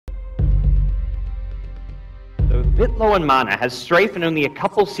bit low on mana, has Strafe and only a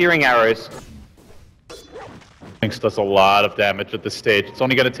couple searing arrows. Clinkz does a lot of damage at this stage. It's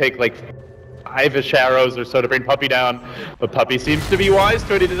only going to take like 5-ish arrows or so to bring Puppey down. But Puppey seems to be wise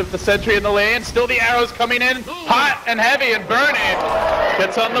to it. He did it the sentry in the lane. Still the arrows coming in hot and heavy, and BurNing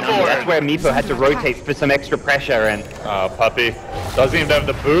gets on the board. That's where Meepo had to rotate for some extra pressure, and Puppey doesn't even have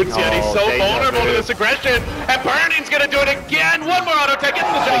the boots yet. He's so vulnerable to this aggression, and BurNing's gonna do it again. One more auto attack, gets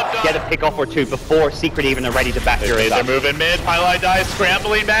the job done. Get a pick off or two before Secret even are ready to back your They're moving mid. Pylai Die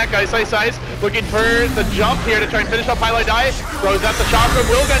scrambling back. Ice, looking for the jump here to try and finish up Pylai Die. Throws out the chakra.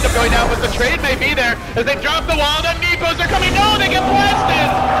 Will end up going down, but the trade may be there as they drop the wall. Then Meepos are coming. No, they get blasted.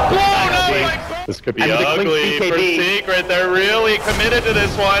 Blown up like. This could be ugly for Secret. They're really committed to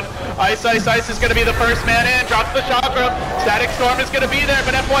this one. Ice is going to be the first man in. Drops the chakra. Static Storm is going to be there,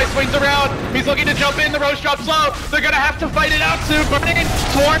 but FY swings around. He's looking to jump in. The Roche drops low. They're going to have to fight it out soon. BurNing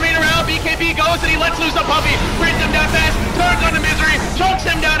swarming around. BKB goes and he lets loose a Puppey. Brings him down fast. Turns on the Misery. Chokes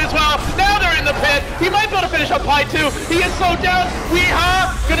him down as well. Now they're in the pit. He might be able to finish up high too. He is slowed down.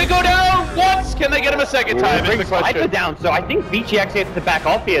 Weeha going to go down once. Can they get him a second time? Is the question. Down. So I think Vici actually has to back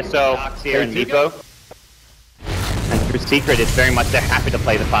off here. So Seer and Meepo. And through Secret, it's very much they're happy to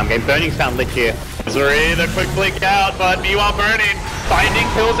play the farm game. BurNing's found Lich here. Misery, the quick blink out, but meanwhile BurNing finding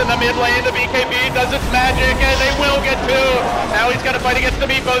kills in the mid lane. The BKB does its magic, and they will get two. Now he's got to fight against the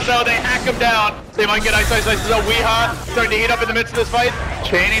Meepos, though. They hack him down. They might get Ice. So Weeha starting to heat up in the midst of this fight.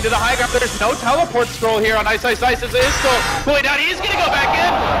 Chaining to the high ground. There's no teleport scroll here on Ice. As it is still pulling down. He's going to go back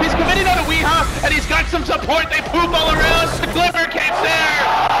in. He's committing on a Weeha, and he's got some support. They poop all around. The Glimmer Cape's there.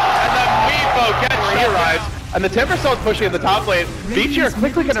 And the Meepo gets shut arrives. And the Timbersaw is pushing in the top lane. Vici are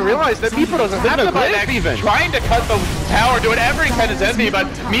quickly going to realize that Meepo doesn't have the Clinkz even. Trying to cut the tower, do whatever he can as Envy, but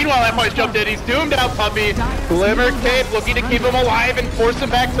meanwhile FY's jumped in. He's doomed out Puppey. Glimmer Cape looking to keep him alive and force him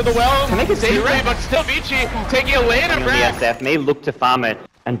back to the well. Can they get safely, but still Vici taking a lane of wrath. The SF may look to farm it.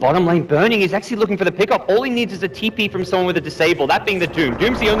 And bottom lane BurNing is actually looking for the pickup. All he needs is a TP from someone with a disable, that being the Doom.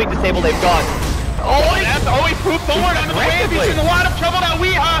 Doom's the only disable they've got. He pooped forward on the wave. He's in a lot of trouble now.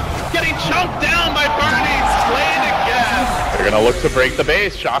 Weeha getting chunked down by BurNing. Slain again. They're going to look to break the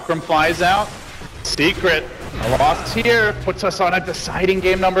base. Chakram flies out. Secret. A loss here puts us on a deciding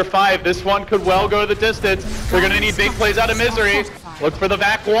game number 5. This one could well go the distance. They're going to need big plays out of Misery. Look for the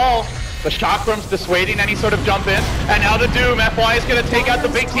back wall. The Chakram's dissuading any sort of jump in. And now the Doom. FY is going to take out the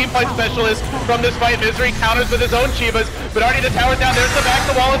big team fight specialist from this fight. Misery counters with his own Chivas. But already the tower's down. There's the back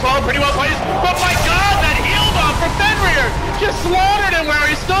of the wall as well. Pretty well placed. But my god, that heal bomb from Fenrir just slaughtered him where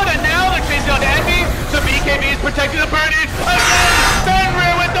he stood. And now they're chasing on Envy. The BKB is protecting the BurNing. Again,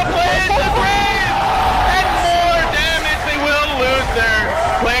 Fenrir with the plays. The brave. And more damage. They will lose their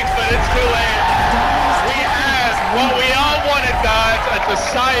Clinkz, but it's too late. We have what we all wanted, guys. A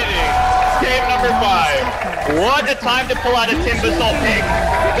deciding game number 5. What a time to pull out a Timbersaw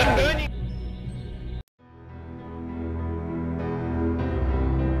pick.